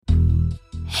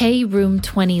Hey, Room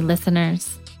 20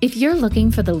 listeners. If you're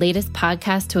looking for the latest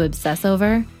podcast to obsess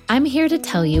over, I'm here to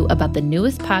tell you about the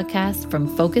newest podcast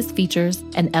from Focus Features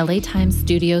and LA Times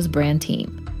Studios brand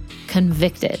team,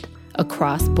 Convicted: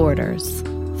 Across Borders.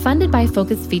 Funded by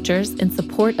Focus Features in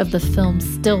support of the film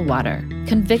Stillwater,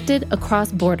 Convicted: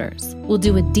 Across Borders will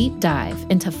do a deep dive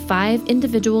into 5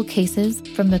 individual cases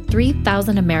from the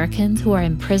 3,000 Americans who are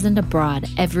imprisoned abroad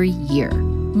every year.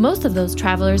 Most of those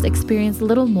travelers experience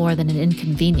little more than an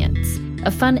inconvenience,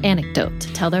 a fun anecdote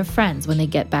to tell their friends when they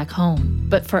get back home.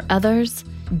 But for others,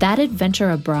 that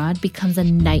adventure abroad becomes a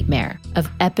nightmare of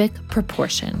epic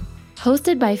proportion.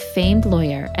 Hosted by famed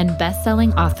lawyer and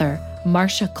best-selling author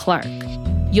Marcia Clark,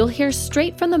 you'll hear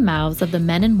straight from the mouths of the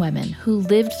men and women who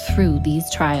lived through these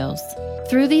trials.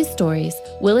 Through these stories,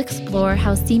 we'll explore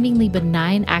how seemingly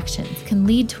benign actions can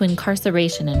lead to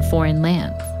incarceration in foreign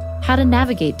lands, how to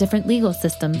navigate different legal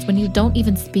systems when you don't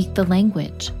even speak the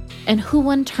language, and who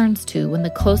one turns to when the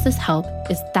closest help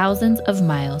is thousands of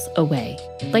miles away.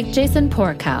 Like Jason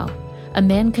Porcal, a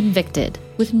man convicted,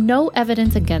 with no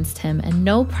evidence against him and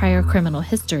no prior criminal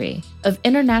history, of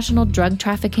international drug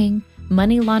trafficking,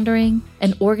 money laundering,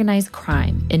 and organized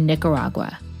crime in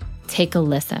Nicaragua. Take a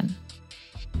listen.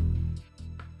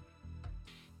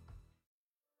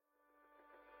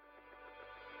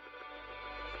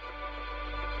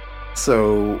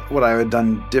 So what I would have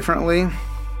done differently,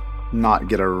 not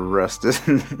get arrested,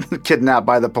 kidnapped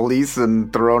by the police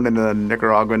and thrown in a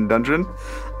Nicaraguan dungeon,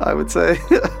 I would say.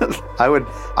 I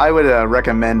would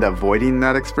recommend avoiding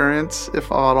that experience if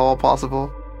at all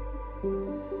possible.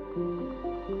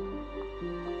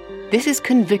 This is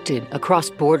Convicted: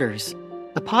 Across Borders,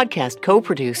 a podcast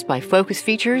co-produced by Focus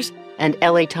Features and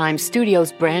LA Times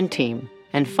Studios brand team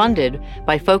and funded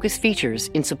by Focus Features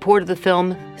in support of the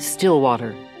film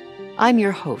Stillwater. I'm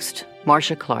your host,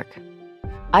 Marcia Clark.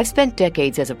 I've spent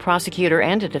decades as a prosecutor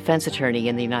and a defense attorney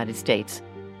in the United States,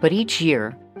 but each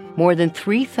year, more than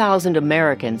 3,000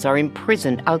 Americans are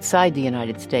imprisoned outside the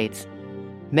United States.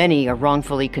 Many are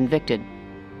wrongfully convicted,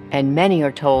 and many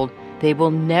are told they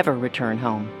will never return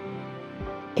home.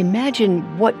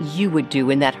 Imagine what you would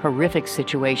do in that horrific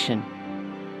situation.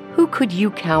 Who could you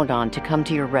count on to come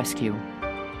to your rescue?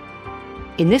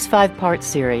 In this 5-part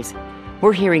series,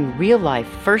 we're hearing real-life,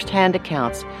 first-hand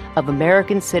accounts of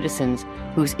American citizens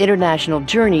whose international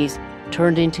journeys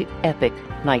turned into epic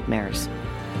nightmares.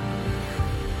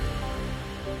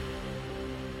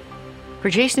 For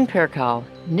Jason Porcal,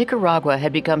 Nicaragua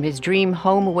had become his dream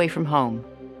home away from home.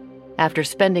 After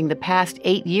spending the past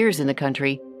 8 years in the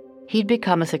country, he'd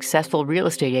become a successful real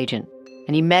estate agent,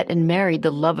 and he met and married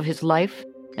the love of his life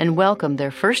and welcomed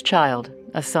their first child,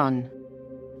 a son.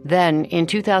 Then, in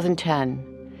 2010,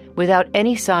 without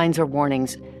any signs or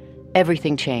warnings,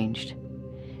 everything changed.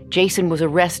 Jason was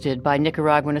arrested by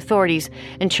Nicaraguan authorities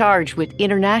and charged with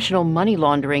international money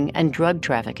laundering and drug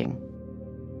trafficking.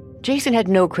 Jason had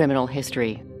no criminal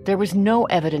history. There was no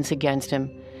evidence against him,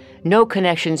 no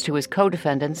connections to his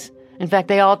co-defendants. In fact,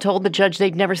 they all told the judge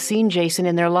they'd never seen Jason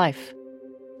in their life.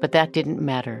 But that didn't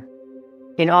matter.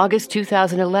 In August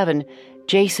 2011,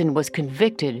 Jason was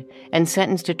convicted and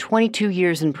sentenced to 22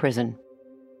 years in prison.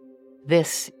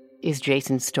 This is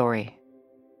Jason's story.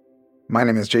 My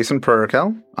name is Jason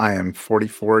Porcal. I am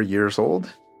 44 years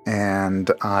old, and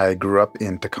I grew up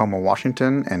in Tacoma,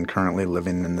 Washington, and currently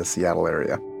living in the Seattle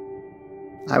area.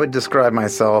 I would describe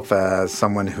myself as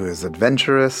someone who is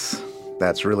adventurous,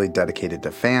 that's really dedicated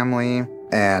to family,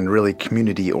 and really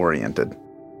community-oriented.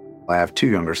 I have 2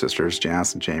 younger sisters,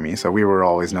 Janice and Jamie, so we were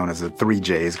always known as the 3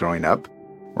 J's growing up.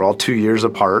 We're all 2 years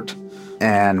apart,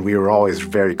 and we were always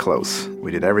very close. We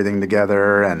did everything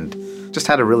together and just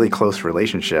had a really close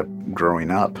relationship growing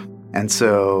up. And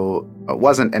so it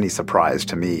wasn't any surprise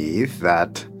to me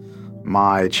that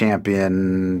my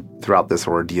champion throughout this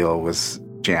ordeal was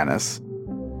Janice.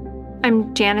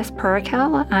 I'm Janice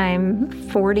Porcal. I'm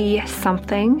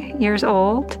 40-something years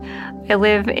old. I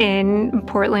live in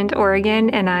Portland,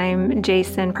 Oregon, and I'm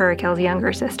Jason Porcal's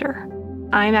younger sister.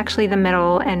 I'm actually the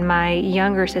middle, and my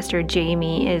younger sister,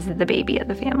 Jamie, is the baby of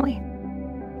the family.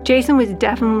 Jason was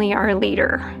definitely our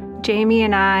leader. Jamie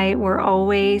and I were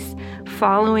always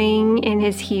following in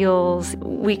his heels.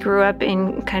 We grew up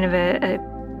in kind of a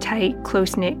tight,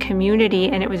 close-knit community,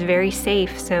 and it was very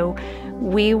safe. So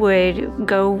we would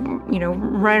go,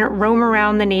 roam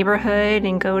around the neighborhood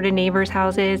and go to neighbors'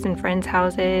 houses and friends'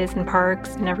 houses and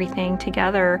parks and everything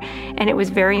together. And it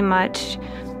was very much,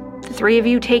 the 3 of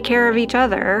you take care of each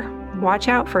other, watch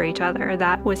out for each other.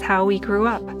 That was how we grew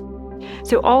up.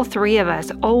 So all 3 of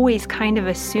us always kind of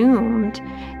assumed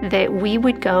that we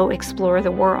would go explore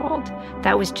the world.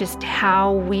 That was just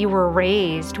how we were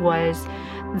raised, was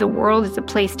the world is a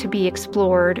place to be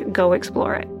explored, go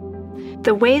explore it.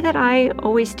 The way that I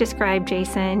always describe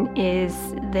Jason is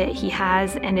that he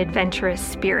has an adventurous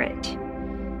spirit.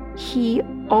 He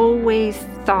always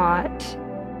thought,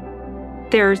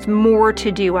 there's more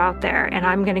to do out there, and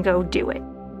I'm going to go do it.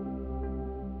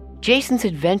 Jason's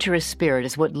adventurous spirit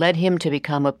is what led him to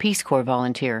become a Peace Corps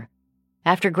volunteer.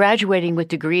 After graduating with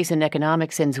degrees in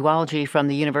economics and zoology from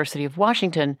the University of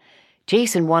Washington,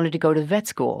 Jason wanted to go to vet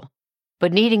school,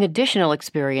 but needing additional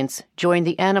experience, joined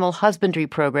the animal husbandry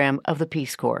program of the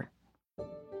Peace Corps.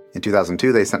 In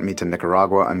 2002, they sent me to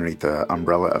Nicaragua underneath the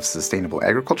umbrella of sustainable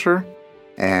agriculture,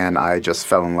 and I just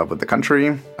fell in love with the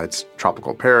country. It's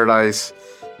tropical paradise,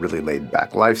 really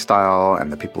laid-back lifestyle,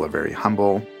 and the people are very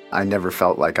humble. I never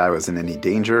felt like I was in any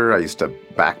danger. I used to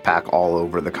backpack all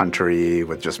over the country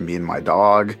with just me and my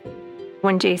dog.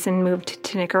 When Jason moved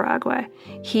to Nicaragua,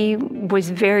 he was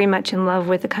very much in love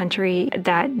with the country.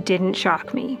 That didn't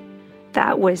shock me.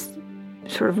 That was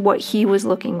sort of what he was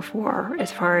looking for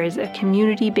as far as a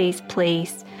community-based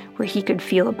place where he could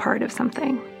feel a part of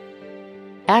something.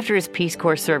 After his Peace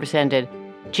Corps service ended,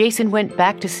 Jason went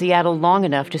back to Seattle long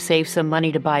enough to save some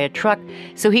money to buy a truck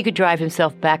so he could drive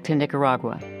himself back to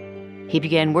Nicaragua. He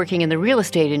began working in the real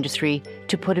estate industry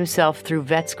to put himself through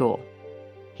vet school.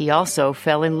 He also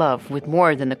fell in love with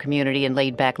more than the community and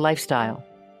laid-back lifestyle.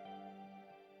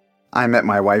 I met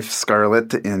my wife,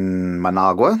 Scarlett, in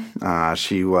Managua.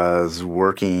 She was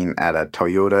working at a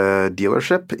Toyota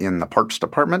dealership in the parts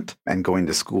department and going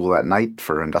to school at night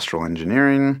for industrial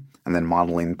engineering and then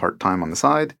modeling part-time on the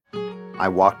side. I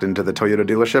walked into the Toyota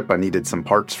dealership. I needed some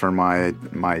parts for my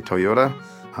Toyota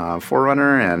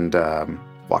 4Runner and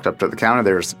walked up to the counter.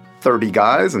 There's 30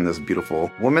 guys and this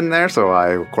beautiful woman there. So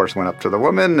I, of course, went up to the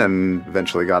woman and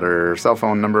eventually got her cell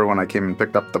phone number when I came and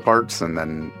picked up the parts and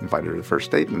then invited her to the first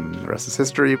date, and the rest is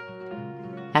history.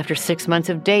 After 6 months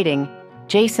of dating,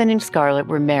 Jason and Scarlett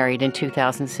were married in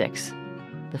 2006.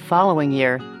 The following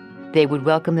year, they would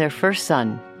welcome their first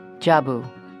son, Jabu.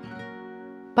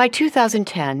 By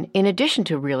 2010, in addition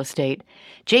to real estate,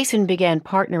 Jason began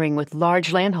partnering with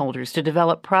large landholders to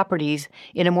develop properties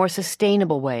in a more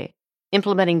sustainable way,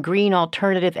 implementing green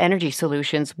alternative energy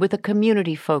solutions with a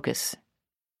community focus.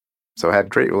 So I had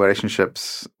great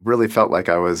relationships, really felt like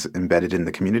I was embedded in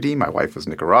the community. My wife was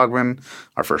Nicaraguan.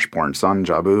 Our firstborn son,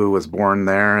 Jabu, was born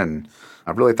there, and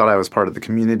I really thought I was part of the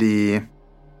community.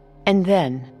 And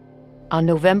then, on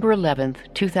November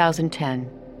 11th, 2010,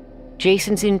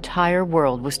 Jason's entire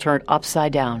world was turned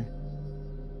upside down.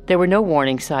 There were no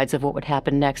warning signs of what would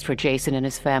happen next for Jason and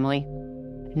his family.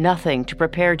 Nothing to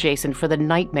prepare Jason for the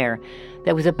nightmare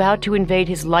that was about to invade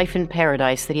his life in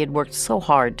paradise that he had worked so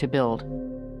hard to build.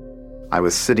 I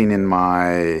was sitting in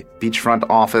my beachfront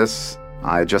office.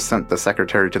 I just sent the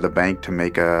secretary to the bank to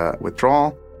make a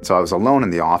withdrawal. So I was alone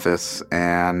in the office,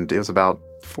 and it was about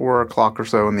 4 o'clock or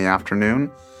so in the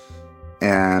afternoon.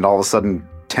 And all of a sudden,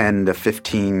 10 to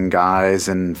 15 guys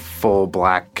in full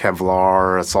black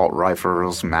Kevlar, assault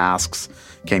rifles, masks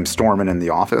came storming in the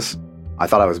office. I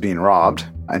thought I was being robbed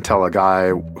until a guy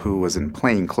who was in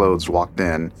plain clothes walked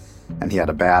in, and he had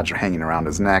a badge hanging around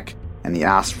his neck, and he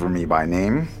asked for me by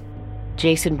name.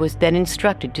 Jason was then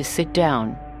instructed to sit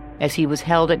down as he was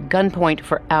held at gunpoint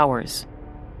for hours.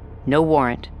 No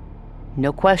warrant,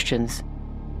 no questions,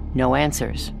 no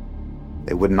answers.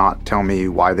 They would not tell me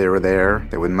why they were there.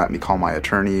 They wouldn't let me call my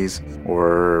attorneys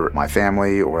or my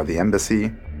family or the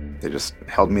embassy. They just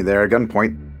held me there at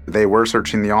gunpoint. They were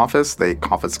searching the office. They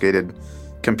confiscated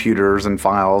computers and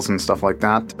files and stuff like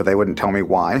that, but they wouldn't tell me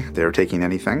why they were taking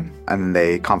anything. And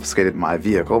they confiscated my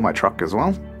vehicle, my truck as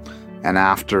well. And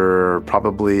after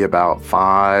probably about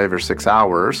 5 or 6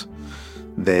 hours,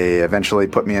 they eventually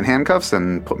put me in handcuffs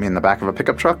and put me in the back of a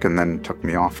pickup truck and then took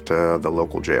me off to the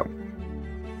local jail.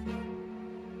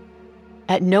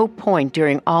 At no point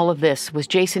during all of this was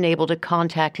Jason able to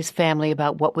contact his family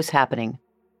about what was happening.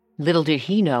 Little did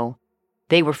he know,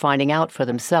 they were finding out for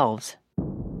themselves.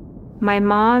 My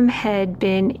mom had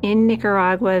been in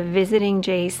Nicaragua visiting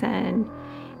Jason,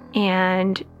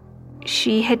 and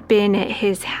she had been at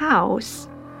his house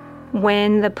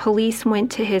when the police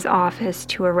went to his office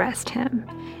to arrest him.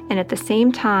 And at the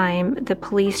same time, the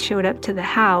police showed up to the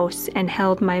house and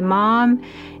held my mom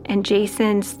and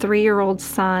Jason's 3-year-old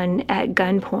son at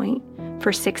gunpoint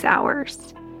for 6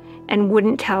 hours and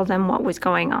wouldn't tell them what was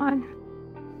going on.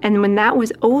 And when that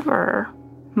was over,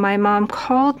 my mom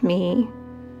called me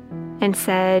and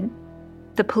said,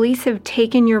 "The police have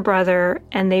taken your brother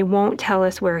and they won't tell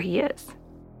us where he is."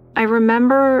 I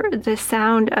remember the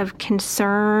sound of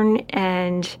concern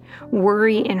and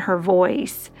worry in her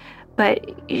voice,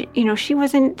 But, she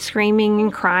wasn't screaming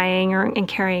and crying and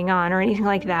carrying on or anything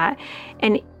like that.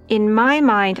 And in my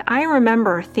mind, I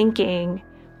remember thinking,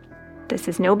 this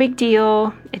is no big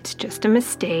deal. It's just a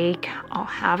mistake. I'll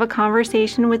have a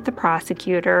conversation with the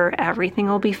prosecutor. Everything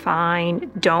will be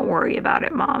fine. Don't worry about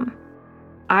it, Mom.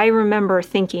 I remember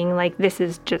thinking, this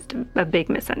is just a big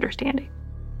misunderstanding.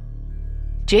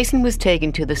 Jason was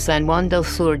taken to the San Juan del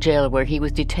Sur jail where he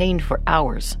was detained for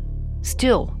hours,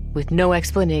 still with no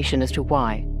explanation as to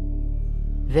why.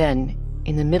 Then,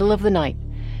 in the middle of the night,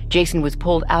 Jason was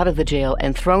pulled out of the jail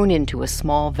and thrown into a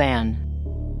small van.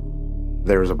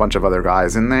 There was a bunch of other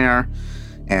guys in there,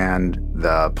 and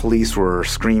the police were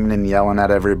screaming and yelling at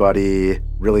everybody,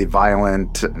 really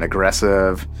violent and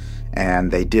aggressive, and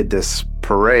they did this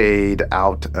parade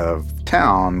out of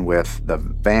town with the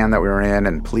van that we were in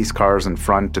and police cars in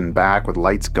front and back with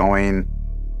lights going.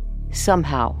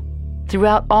 Somehow,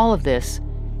 throughout all of this,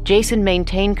 Jason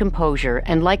maintained composure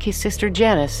and, like his sister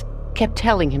Janice, kept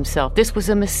telling himself this was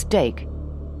a mistake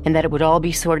and that it would all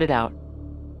be sorted out.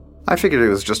 I figured it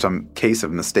was just a case of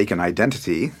mistaken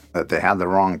identity, that they had the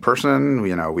wrong person.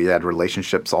 We had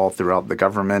relationships all throughout the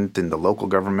government, in the local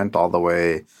government, all the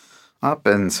way up.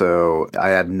 And so I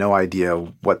had no idea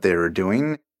what they were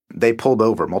doing. They pulled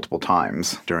over multiple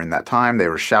times during that time. They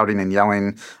were shouting and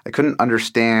yelling. I couldn't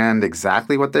understand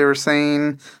exactly what they were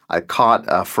saying. I caught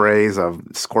a phrase of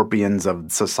scorpions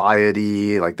of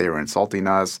society, like they were insulting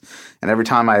us. And every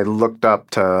time I looked up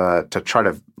to try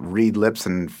to read lips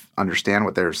and understand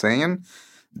what they were saying,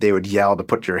 they would yell to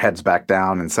put your heads back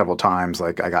down. And several times,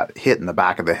 I got hit in the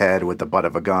back of the head with the butt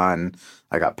of a gun.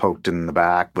 I got poked in the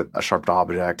back with a sharp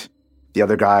object. The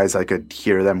other guys, I could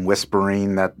hear them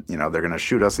whispering that, they're going to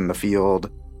shoot us in the field.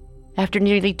 After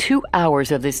nearly 2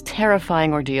 hours of this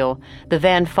terrifying ordeal, the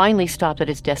van finally stopped at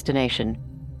its destination,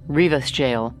 Rivas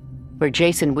Jail, where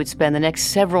Jason would spend the next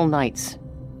several nights.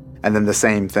 And then the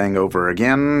same thing over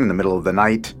again in the middle of the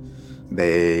night.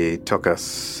 They took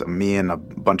us, me and a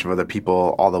bunch of other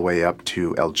people, all the way up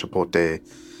to El Chipote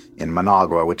in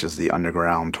Managua, which is the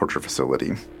underground torture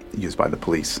facility used by the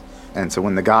police. And so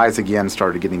when the guys again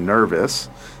started getting nervous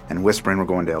and whispering, we're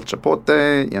going to El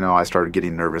Chipote, I started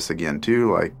getting nervous again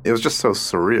too. It was just so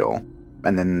surreal.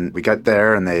 And then we got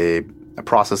there and they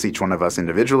process each one of us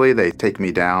individually. They take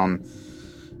me down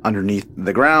underneath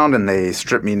the ground and they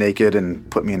strip me naked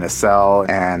and put me in a cell.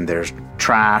 And there's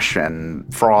trash and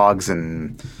frogs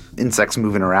and insects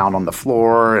moving around on the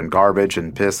floor and garbage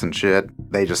and piss and shit.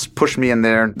 They just push me in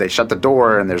there. They shut the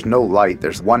door and there's no light.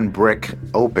 There's one brick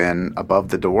open above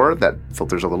the door that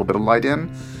filters a little bit of light in.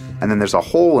 And then there's a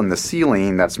hole in the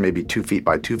ceiling that's maybe 2 feet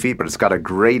by 2 feet, but it's got a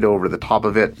grate over the top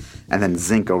of it and then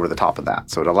zinc over the top of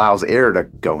that. So it allows air to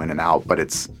go in and out, but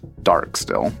it's dark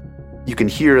still. You can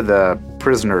hear the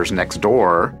prisoners next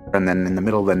door, and then in the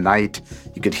middle of the night,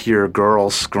 you could hear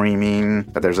girls screaming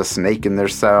that there's a snake in their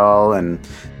cell, and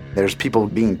there's people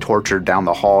being tortured down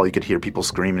the hall. You could hear people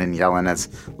screaming and yelling. As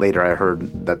later I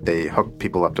heard that they hooked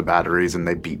people up to batteries and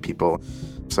they beat people.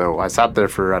 So I sat there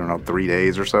for, 3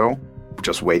 days or so,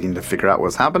 just waiting to figure out what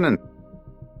was happening.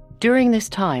 During this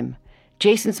time,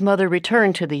 Jason's mother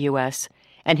returned to the U.S.,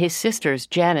 and his sisters,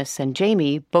 Janice and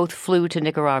Jamie, both flew to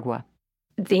Nicaragua.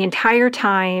 The entire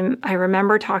time, I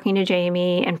remember talking to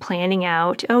Jamie and planning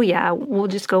out, we'll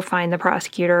just go find the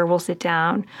prosecutor, we'll sit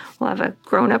down, we'll have a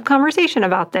grown-up conversation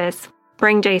about this,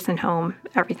 bring Jason home,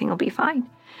 everything will be fine.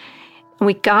 And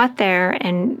we got there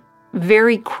and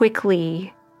very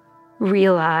quickly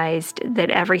realized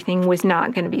that everything was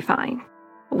not going to be fine.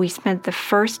 We spent the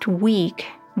first week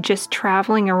just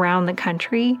traveling around the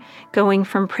country, going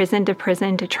from prison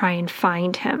to try and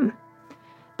find him.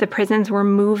 The prisons were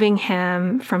moving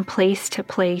him from place to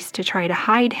place to try to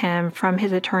hide him from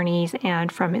his attorneys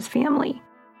and from his family.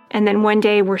 And then one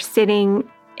day we're sitting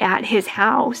at his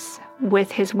house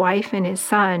with his wife and his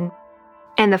son,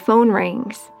 and the phone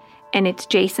rings, and it's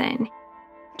Jason.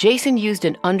 Jason used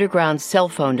an underground cell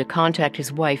phone to contact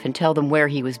his wife and tell them where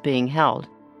he was being held.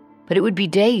 But it would be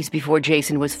days before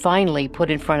Jason was finally put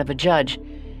in front of a judge,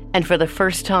 and for the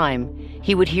first time,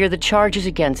 he would hear the charges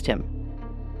against him.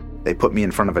 They put me in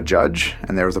front of a judge,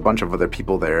 and there was a bunch of other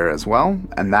people there as well.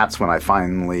 And that's when I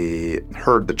finally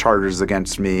heard the charges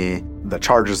against me. The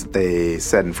charges that they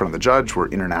said in front of the judge were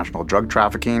international drug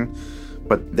trafficking,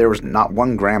 but there was not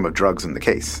 1 gram of drugs in the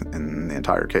case, in the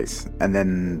entire case. And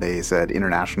then they said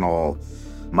international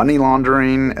money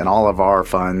laundering, and all of our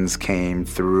funds came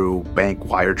through bank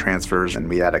wire transfers, and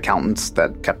we had accountants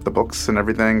that kept the books and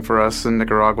everything for us in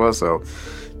Nicaragua, so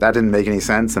that didn't make any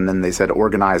sense. And then they said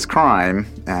organized crime,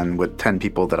 and with 10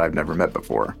 people that I've never met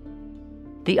before.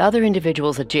 The other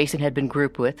individuals that Jason had been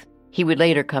grouped with, he would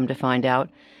later come to find out,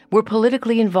 were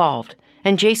politically involved,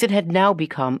 and Jason had now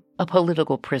become a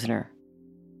political prisoner.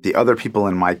 The other people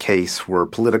in my case were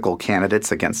political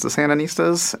candidates against the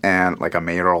Sandinistas and like a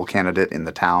mayoral candidate in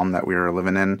the town that we were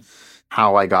living in.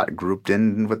 How I got grouped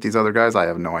in with these other guys, I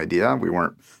have no idea. We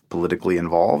weren't politically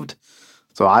involved.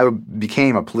 So I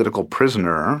became a political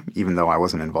prisoner, even though I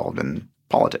wasn't involved in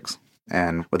politics.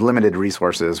 And with limited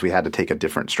resources, we had to take a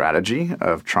different strategy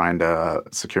of trying to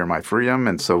secure my freedom.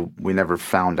 And so we never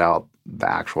found out the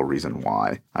actual reason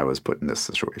why I was put in this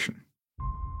situation.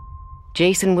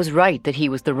 Jason was right that he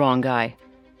was the wrong guy,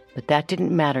 but that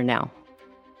didn't matter now.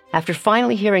 After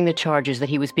finally hearing the charges that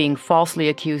he was being falsely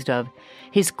accused of,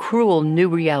 his cruel new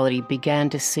reality began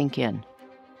to sink in.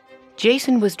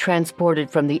 Jason was transported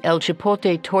from the El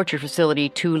Chipote torture facility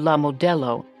to La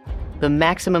Modelo, the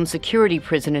maximum security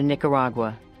prison in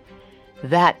Nicaragua.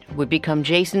 That would become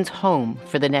Jason's home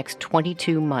for the next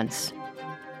 22 months.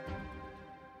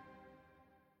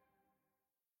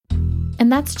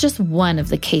 And that's just one of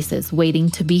the cases waiting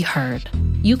to be heard.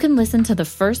 You can listen to the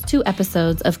first 2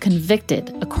 episodes of Convicted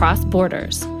Across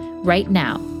Borders right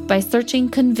now by searching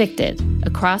Convicted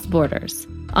Across Borders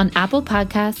on Apple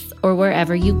Podcasts or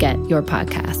wherever you get your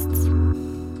podcasts.